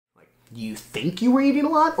you think you were eating a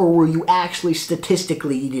lot, or were you actually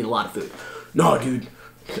statistically eating a lot of food? No, dude,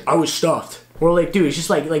 I was stuffed. Or like, dude, it's just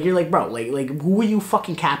like you're like, bro, like who are you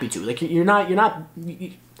fucking capping to? Like you're not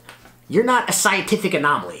a scientific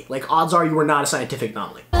anomaly. Like odds are you are not a scientific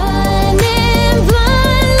anomaly.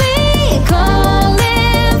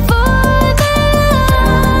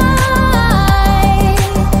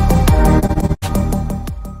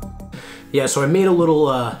 Yeah, so I made a little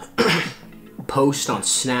post on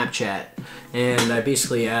Snapchat, and I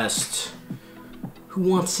basically asked who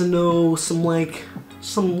wants to know some,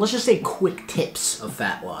 let's just say quick tips of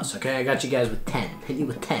fat loss, okay? I got you guys with 10. Hit you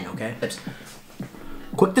with 10, okay? Tips.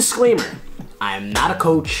 Quick disclaimer, I am not a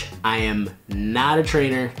coach, I am not a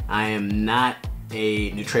trainer, I am not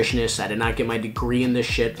a nutritionist, I did not get my degree in this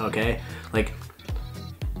shit, okay? Like,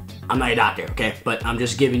 I'm not a doctor, okay? But I'm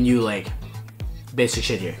just giving you, like, basic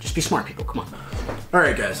shit here. Just be smart, people, come on. All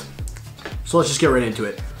right, guys. So let's just get right into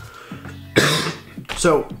it.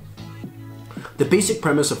 So, the basic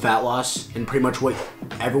premise of fat loss, and pretty much what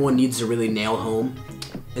everyone needs to really nail home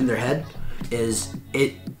in their head, is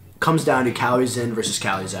it comes down to calories in versus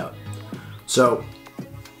calories out. So,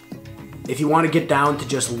 if you want to get down to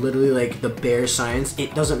just literally like the bare science,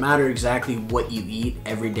 it doesn't matter exactly what you eat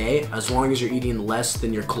every day, as long as you're eating less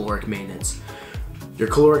than your caloric maintenance. Your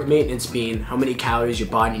caloric maintenance being how many calories your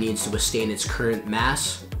body needs to withstand its current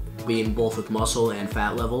mass, being both with muscle and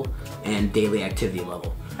fat level, and daily activity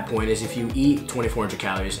level. The point is, if you eat 2,400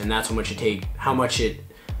 calories, and that's how much you take, how many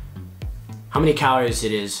calories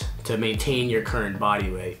it is to maintain your current body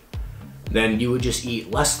weight, then you would just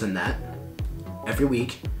eat less than that every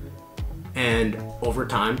week, and over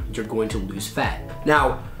time, you're going to lose fat.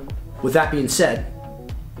 Now, with that being said,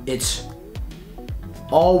 it's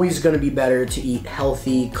always going to be better to eat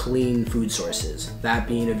healthy, clean food sources. That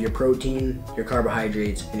being of your protein, your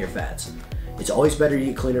carbohydrates, and your fats. It's always better to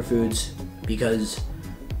eat cleaner foods because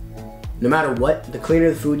no matter what, the cleaner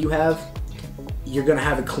the food you have, you're going to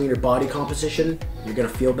have a cleaner body composition, you're going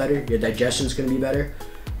to feel better, your digestion's going to be better,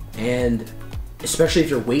 and especially if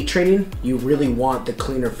you're weight training, you really want the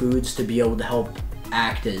cleaner foods to be able to help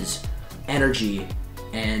act as energy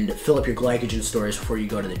and fill up your glycogen stores before you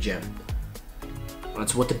go to the gym.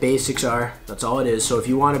 That's what the basics are. That's all it is. So if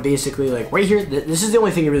you want to basically, like right here, this is the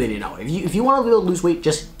only thing you really need to know. If you want to lose weight,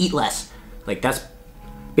 just eat less. Like that's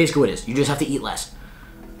basically what it is. You just have to eat less.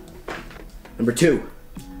 Number 2,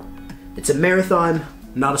 it's a marathon,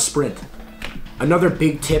 not a sprint. Another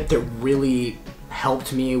big tip that really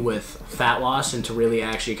helped me with fat loss and to really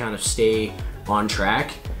actually kind of stay on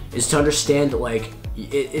track is to understand that like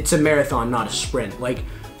it's a marathon, not a sprint. Like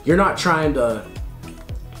you're not trying to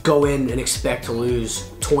go in and expect to lose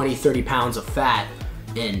 20, 30 pounds of fat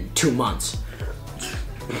in 2 months.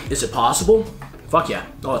 Is it possible? Fuck yeah.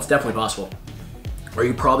 Oh, it's definitely possible. Are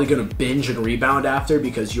you probably gonna binge and rebound after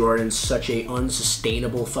because you're in such a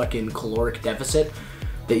unsustainable fucking caloric deficit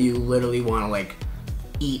that you literally wanna like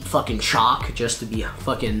eat fucking chalk just to be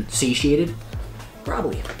fucking satiated?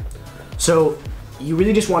 Probably. So you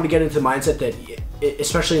really just want to get into the mindset that,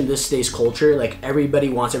 especially in this day's culture, like everybody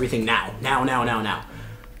wants everything now.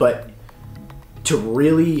 But to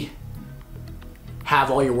really have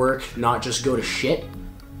all your work not just go to shit,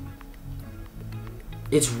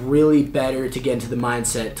 it's really better to get into the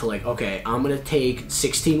mindset to like, okay, I'm gonna take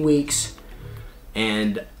 16 weeks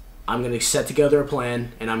and I'm gonna set together a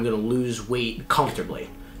plan and I'm gonna lose weight comfortably.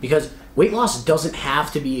 Because weight loss doesn't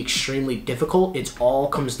have to be extremely difficult. It all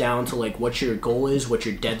comes down to like what your goal is, what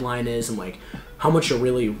your deadline is, and like how much you're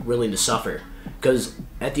really willing to suffer. Because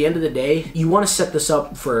at the end of the day, you want to set this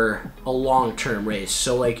up for a long-term race.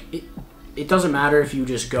 So like, it doesn't matter if you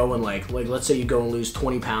just go and like let's say you go and lose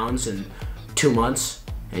 20 pounds in 2 months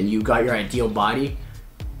and you got your ideal body.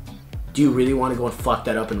 Do you really want to go and fuck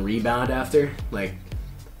that up and rebound after? Like,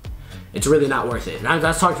 it's really not worth it. And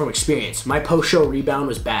that's talking from experience. My post-show rebound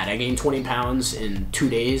was bad. I gained 20 pounds in 2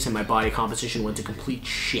 days and my body composition went to complete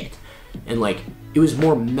shit. And like, it was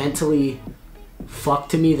more mentally fuck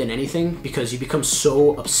to me than anything, because you become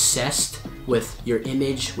so obsessed with your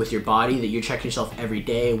image, with your body, that you're checking yourself every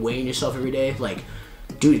day, weighing yourself every day. Like,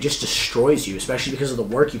 dude, it just destroys you, especially because of the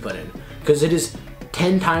work you put in. Because it is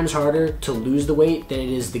 10 times harder to lose the weight than it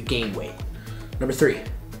is to gain weight. Number 3,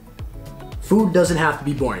 food doesn't have to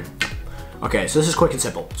be boring. Okay, so this is quick and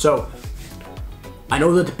simple. So I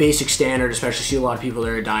know that the basic standard, especially see a lot of people that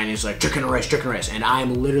are dying, is like chicken and rice, and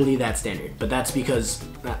I'm literally that standard. But that's because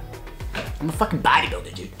I'm a fucking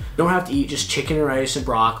bodybuilder, dude. You don't have to eat just chicken and rice and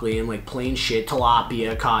broccoli and like plain shit,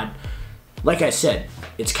 tilapia, cod. Like I said,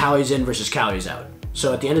 it's calories in versus calories out.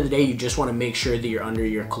 So at the end of the day, you just want to make sure that you're under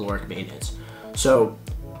your caloric maintenance. So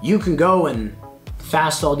you can go and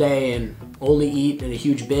fast all day and only eat in a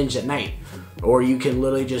huge binge at night. Or you can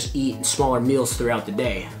literally just eat smaller meals throughout the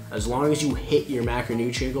day. As long as you hit your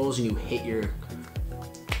macronutrient goals and you hit your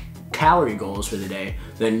calorie goals for the day,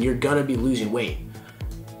 then you're gonna be losing weight.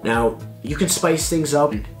 Now, you can spice things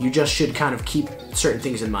up, you just should kind of keep certain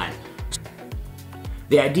things in mind.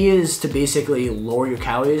 The idea is to basically lower your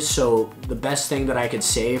calories, so the best thing that I could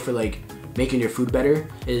say for like making your food better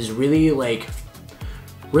is really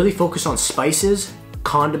focus on spices,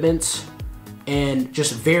 condiments, and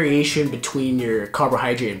just variation between your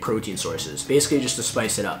carbohydrate and protein sources, basically just to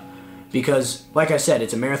spice it up. Because, like I said,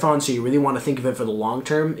 it's a marathon, so you really want to think of it for the long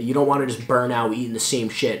term. You don't want to just burn out eating the same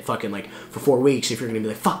shit fucking like for 4 weeks if you're going to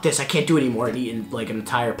be like, fuck this, I can't do it anymore, and eating like an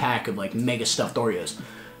entire pack of like mega stuffed Oreos.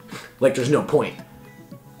 Like, there's no point.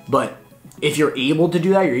 But if you're able to do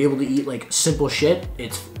that, you're able to eat like simple shit,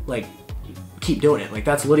 it's like, keep doing it. Like,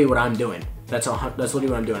 that's literally what I'm doing. That's literally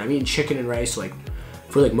what I'm doing. I'm eating chicken and rice like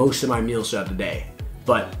for like most of my meals throughout the day.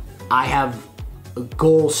 But I have a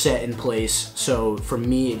goal set in place, so for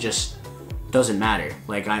me it just doesn't matter.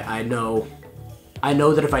 Like, I know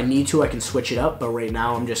that if I need to, I can switch it up, but right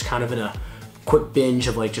now I'm just kind of in a quick binge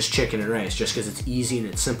of like just chicken and rice just because it's easy and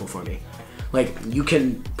it's simple for me. Like, you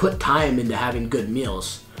can put time into having good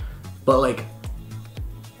meals, but like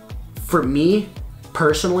for me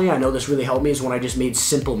personally, I know this really helped me is when I just made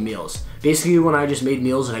simple meals. Basically, when I just made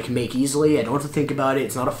meals that I can make easily, I don't have to think about it,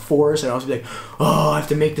 it's not a force, I don't have to be like, oh, I have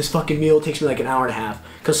to make this fucking meal, it takes me like an hour and a half.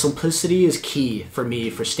 Because simplicity is key for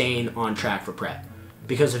me for staying on track for prep.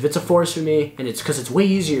 Because if it's a force for me, and it's because it's way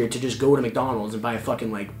easier to just go to McDonald's and buy a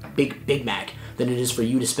fucking like Big Mac than it is for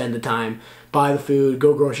you to spend the time, buy the food,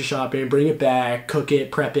 go grocery shopping, bring it back, cook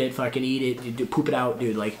it, prep it, fucking eat it, poop it out,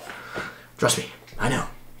 dude. Like, trust me, I know.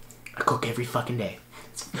 I cook every fucking day.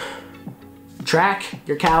 Track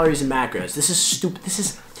your calories and macros. This is stupid.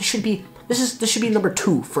 This should be number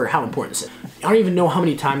 2 for how important this is. I don't even know how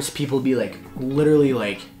many times people be like, literally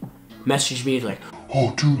like, message me like,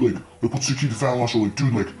 oh dude, like what's the key to fat loss? Or like,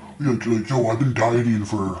 dude, like yo, I've been dieting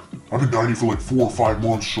for like 4 or 5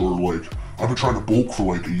 months, or like I've been trying to bulk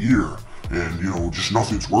for like a year, and you know, just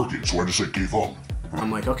nothing's working, so I just like gave up.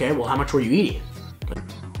 I'm like, okay, well, how much were you eating?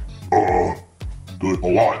 A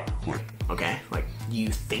lot. Like, okay, like, do you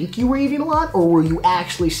think you were eating a lot, or were you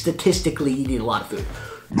actually statistically eating a lot of food?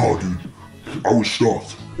 no, dude, I was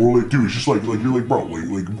stuffed. Or like, dude, it's just like you're like, bro,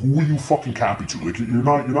 like who are you fucking capping to? Like, you're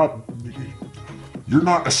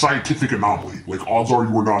not a scientific anomaly. Like, odds are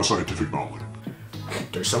you are not a scientific anomaly.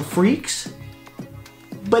 There's some freaks,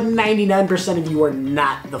 but 99% of you are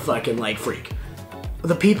not the fucking like freak.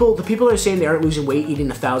 The people that are saying they aren't losing weight eating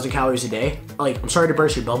 1,000 calories a day, like, I'm sorry to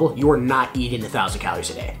burst your bubble, you are not eating 1,000 calories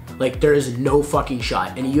a day. Like, there is no fucking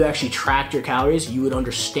shot. And if you actually tracked your calories, you would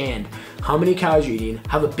understand how many calories you're eating,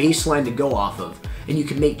 have a baseline to go off of, and you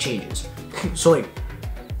can make changes. So like,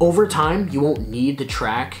 over time, you won't need to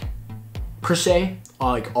track, per se,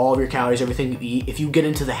 like all of your calories, everything you eat, if you get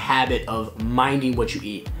into the habit of minding what you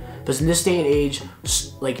eat. Because in this day and age,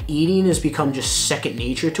 like, eating has become just second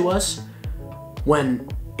nature to us. When,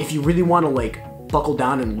 if you really want to like buckle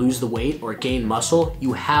down and lose the weight or gain muscle,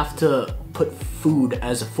 you have to put food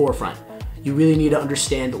as a forefront. You really need to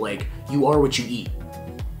understand that, like, you are what you eat.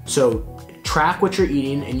 So track what you're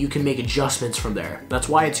eating and you can make adjustments from there. That's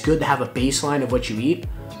why it's good to have a baseline of what you eat.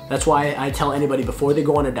 That's why I tell anybody before they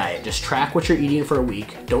go on a diet, just track what you're eating for a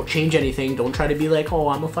week. Don't change anything. Don't try to be like, oh,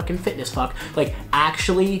 I'm a fucking fitness fuck. Like,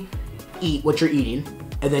 actually eat what you're eating,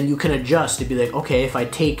 and then you can adjust to be like, okay, if I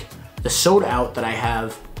take the soda out that I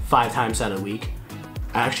have 5 times out of the week,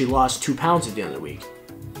 I actually lost 2 pounds at the end of the week.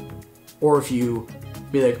 Or if you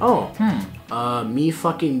be like, oh, me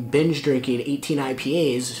fucking binge drinking 18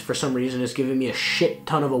 IPAs for some reason is giving me a shit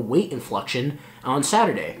ton of a weight inflection on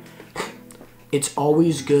Saturday. It's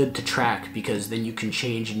always good to track, because then you can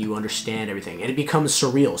change and you understand everything. And it becomes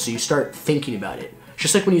surreal, so you start thinking about it.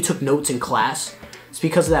 Just like when you took notes in class, it's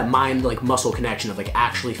because of that mind like muscle connection of like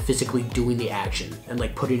actually physically doing the action and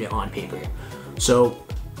like putting it on paper. So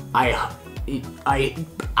I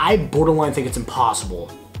borderline think it's impossible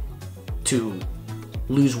to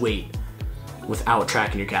lose weight without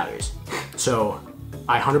tracking your calories. So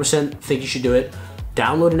I 100% think you should do it.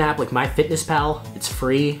 Download an app like MyFitnessPal. It's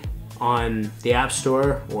free on the App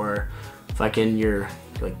Store or fucking your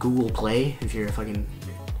like Google Play. If you're fucking,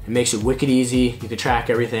 it makes it wicked easy. You can track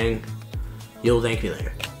everything. You'll thank me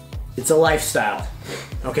later. It's a lifestyle.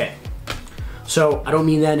 Okay. So I don't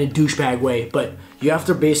mean that in a douchebag way, but you have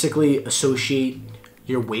to basically associate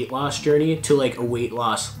your weight loss journey to like a weight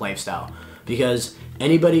loss lifestyle, because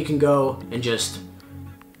anybody can go and just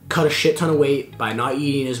cut a shit ton of weight by not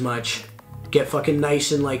eating as much, get fucking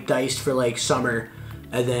nice and like diced for like summer,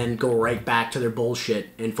 and then go right back to their bullshit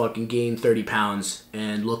and fucking gain 30 pounds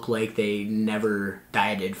and look like they never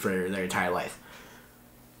dieted for their entire life.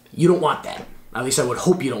 You don't want that. At least I would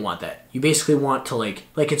hope you don't want that. You basically want to like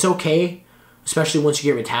it's okay, especially once you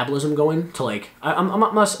get your metabolism going, to like, I'm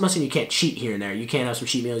not saying you can't cheat here and there. You can't have some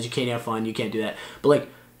cheat meals, you can't have fun, you can't do that. But like,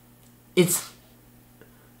 if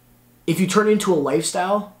you turn it into a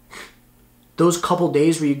lifestyle, those couple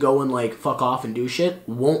days where you go and like fuck off and do shit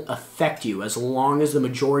won't affect you as long as the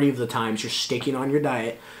majority of the times you're sticking on your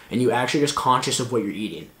diet and you actually just conscious of what you're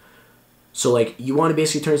eating. So like, you want to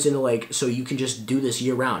basically turn this into like, so you can just do this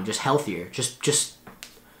year round, just healthier, just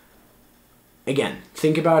again,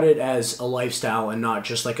 think about it as a lifestyle and not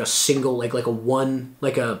just like a single, like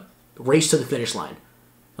a race to the finish line.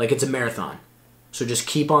 Like it's a marathon. So just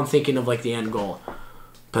keep on thinking of like the end goal.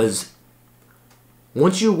 Because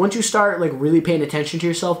once you start like really paying attention to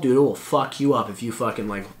yourself, dude, it will fuck you up if you fucking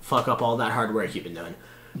like fuck up all that hard work you've been doing.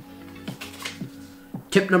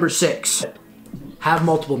 Tip number 6, have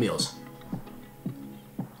multiple meals.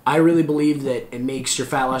 I really believe that it makes your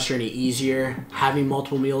fat loss journey easier having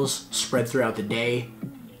multiple meals spread throughout the day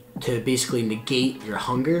to basically negate your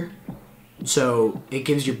hunger. So it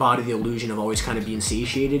gives your body the illusion of always kind of being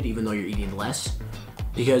satiated even though you're eating less.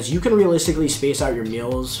 Because you can realistically space out your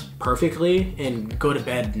meals perfectly and go to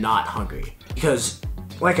bed not hungry. Because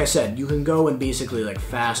like I said, you can go and basically like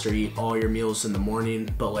fast or eat all your meals in the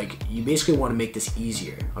morning, but like you basically want to make this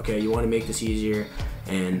easier, okay? You want to make this easier,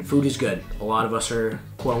 and food is good. A lot of us are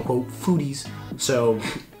quote unquote foodies. So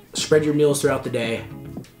spread your meals throughout the day.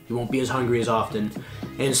 You won't be as hungry as often.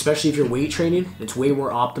 And especially if you're weight training, it's way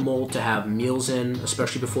more optimal to have meals in,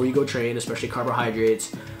 especially before you go train, especially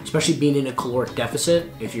carbohydrates, especially being in a caloric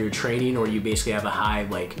deficit if you're training or you basically have a high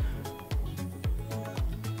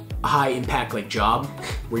impact like job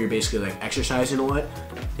where you're basically like exercising a lot.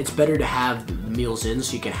 It's better to have the meals in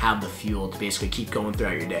so you can have the fuel to basically keep going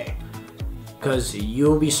throughout your day. Because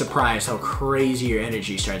you'll be surprised how crazy your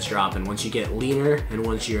energy starts dropping once you get leaner and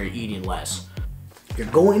once you're eating less. You're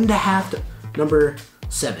going to have to, number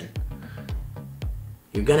 7,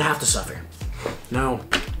 you're gonna have to suffer. Now,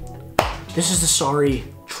 this is the sorry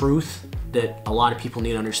truth that a lot of people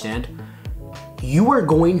need to understand. You are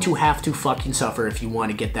going to have to fucking suffer if you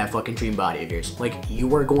want to get that fucking dream body of yours. Like,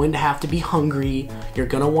 you are going to have to be hungry. You're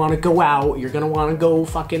gonna want to go out. You're gonna want to go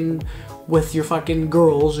fucking with your fucking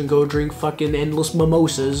girls and go drink fucking endless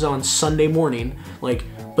mimosas on Sunday morning. Like,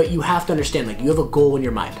 but you have to understand, like, you have a goal in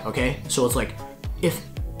your mind, okay? So it's like, if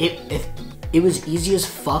it was easy as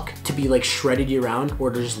fuck to be like shredded year round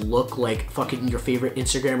or to just look like fucking your favorite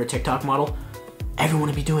Instagram or TikTok model, everyone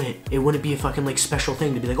would be doing it. It wouldn't be a fucking like special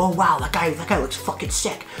thing to be like, oh wow, that guy looks fucking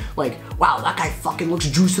sick. Like, wow, that guy fucking looks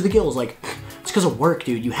juiced to the gills. Like, it's because of work,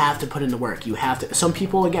 dude. You have to put in the work. You have to. Some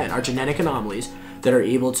people, again, are genetic anomalies that are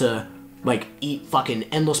able to like eat fucking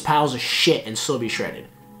endless piles of shit and still be shredded.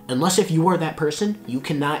 Unless if you are that person, you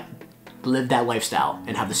cannot live that lifestyle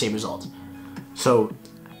and have the same results. So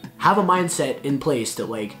have a mindset in place that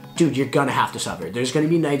like, dude, you're gonna have to suffer. There's gonna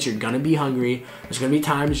be nights you're gonna be hungry. There's gonna be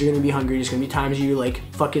times you're gonna be hungry. There's gonna be times you're like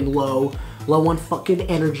fucking low on fucking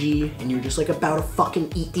energy and you're just like about to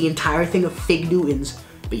fucking eat the entire thing of Fig Newtons,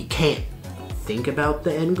 but you can't. Think about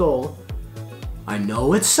the end goal. I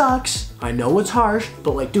know it sucks. I know it's harsh,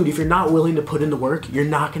 but like, dude, if you're not willing to put in the work, you're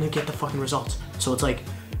not gonna get the fucking results. So it's like,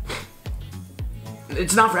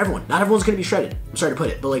 it's not for everyone. Not everyone's gonna be shredded. I'm sorry to put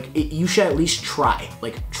it, but like, you should at least try.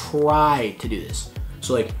 Like, try to do this.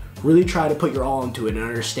 So like, really try to put your all into it and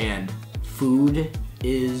understand food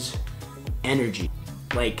is energy.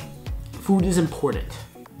 Like, food is important,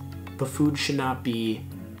 but food should not be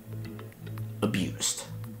abused.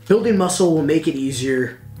 Building muscle will make it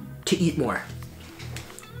easier to eat more.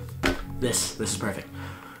 This is perfect.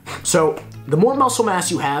 So the more muscle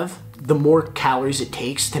mass you have, the more calories it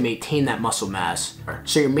takes to maintain that muscle mass.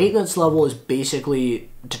 So your maintenance level is basically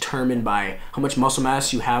determined by how much muscle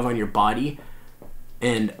mass you have on your body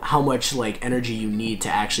and how much like energy you need to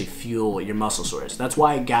actually fuel your muscle source. That's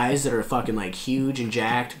why guys that are fucking like huge and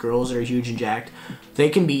jacked, girls that are huge and jacked, they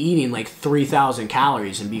can be eating like 3,000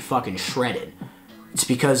 calories and be fucking shredded. It's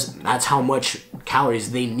because that's how much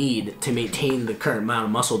calories they need to maintain the current amount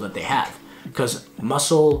of muscle that they have. Because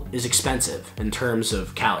muscle is expensive in terms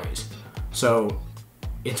of calories. So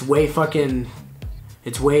it's way fucking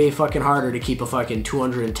harder to keep a fucking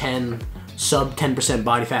 210 sub 10%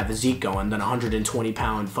 body fat physique going than a 120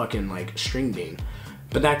 pound fucking like string bean.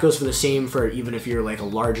 But that goes for the same for even if you're like a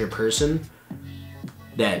larger person,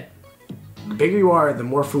 that the bigger you are, the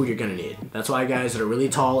more food you're gonna need. That's why guys that are really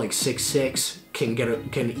tall, like 6'6",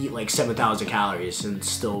 can eat like 7,000 calories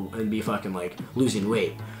and be fucking like losing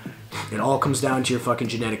weight. It all comes down to your fucking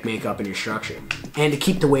genetic makeup and your structure. And to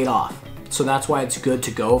keep the weight off. So that's why it's good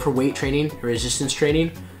to go for weight training, resistance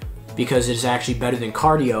training, because it is actually better than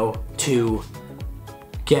cardio to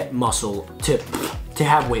get muscle, to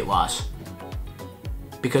have weight loss.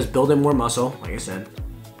 Because building more muscle, like I said,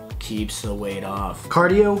 keeps the weight off.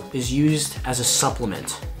 Cardio is used as a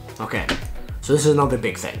supplement. Okay, so this is another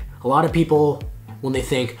big thing. A lot of people, when they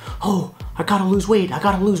think, oh, I gotta lose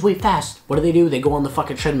weight fast. What do? They go on the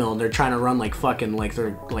fucking treadmill and they're trying to run like fucking, like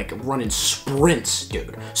they're like running sprints,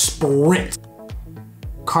 dude. Sprints.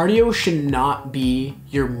 Cardio should not be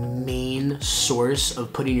your main source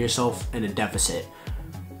of putting yourself in a deficit.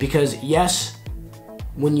 Because yes,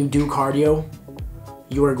 when you do cardio,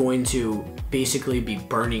 you are going to basically be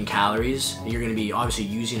burning calories. You're gonna be obviously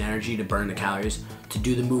using energy to burn the calories to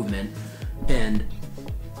do the movement, and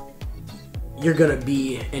you're gonna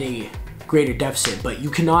be in a greater deficit, but you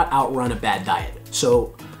cannot outrun a bad diet.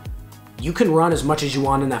 So you can run as much as you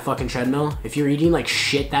want in that fucking treadmill. If you're eating like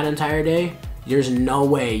shit that entire day, there's no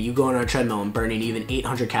way you going on a treadmill and burning even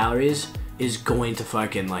 800 calories is going to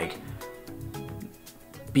fucking like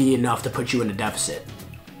be enough to put you in a deficit.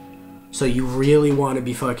 So you really want to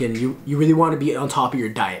be fucking, you really want to be on top of your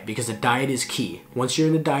diet, because the diet is key. Once you're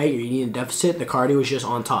in the diet, you're eating a deficit, the cardio is just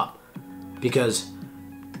on top, because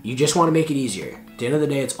you just want to make it easier. At the end of the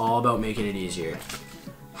day, it's all about making it easier.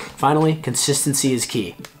 Finally, consistency is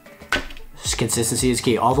key. Consistency is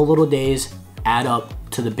key. All the little days add up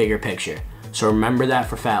to the bigger picture. So remember that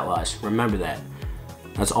for fat loss. Remember that.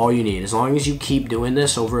 That's all you need. As long as you keep doing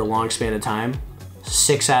this over a long span of time,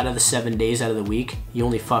 6 out of the 7 days out of the week, you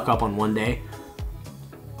only fuck up on one day,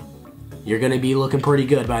 you're gonna be looking pretty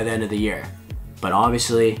good by the end of the year. But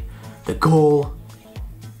obviously, the goal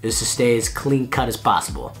is to stay as clean cut as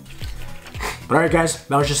possible. But alright guys,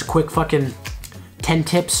 that was just a quick fucking 10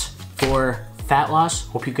 tips for fat loss.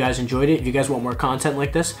 Hope you guys enjoyed it. If you guys want more content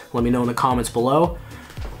like this, let me know in the comments below.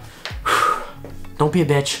 Don't be a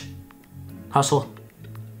bitch. Hustle.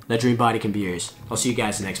 That dream body can be yours. I'll see you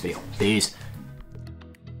guys in the next video. Peace.